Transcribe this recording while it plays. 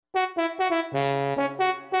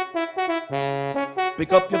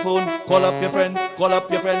Pick up your phone, call up your friend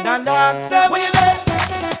and ask them where you there.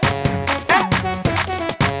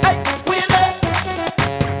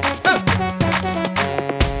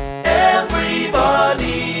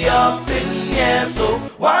 Everybody up in here, so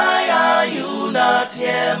why are you not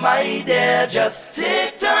here, my dear? Just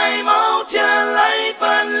take time out your life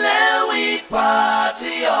and let we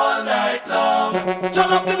party all night long.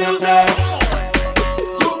 Turn up the music.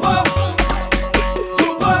 Group up,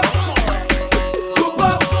 group up, group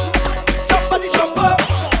up. Somebody jump up,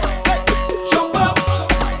 jump up,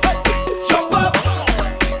 jump up.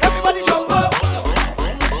 Everybody jump up.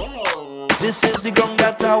 This is the ground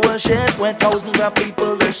that I worship, where thousands of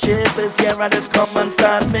people just chip. Is here and just come and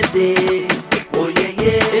start me day. Oh yeah,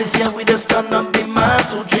 yeah. Is here we just turn up the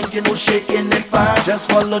mass, who drinking, who shaking it fast. Just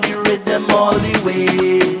follow the rhythm all the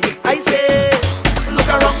way. I say, look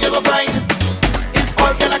around, you go find it's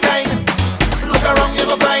all kind of kind. Look around, you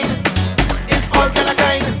go find it's all kind of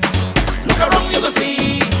kind. Look around, you go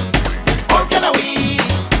see it's all kind of we.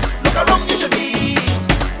 Look around, you should be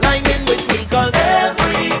lining with me, cause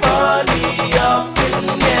everybody up in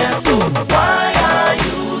here, so why are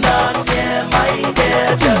you not here, my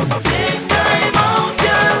dear? Just take time out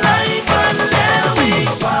your life and let we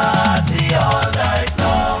party all night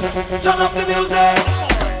long. Turn up the music.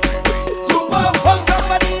 Group up, hold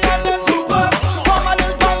somebody and then group up. Form a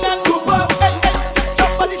little band and group up. Hey, hey,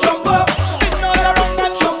 somebody jump up. Spin all around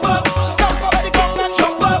and jump up. Jump up the ground and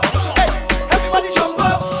jump up. Hey, everybody jump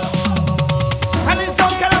up. And it's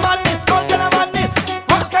all kind of madness, all kind of madness.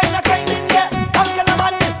 All kind in here, all kind of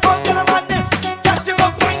madness, all kind of madness. Just to go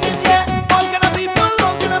find in here, all kind of people,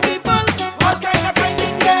 all kind of people. All kind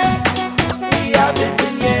in here, we have it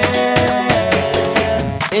in here.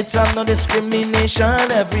 It's no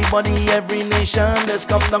discrimination, everybody, every nation. Let's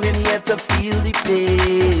come down in here to feel the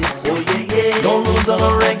pace. Oh yeah, yeah. No rules or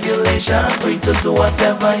no regulation, free to do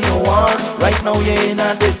whatever you want. Right now you're in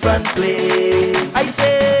a different place. I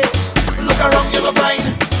say, look around, you go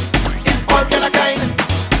find it's all kind of kind.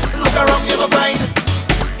 Look around, you go find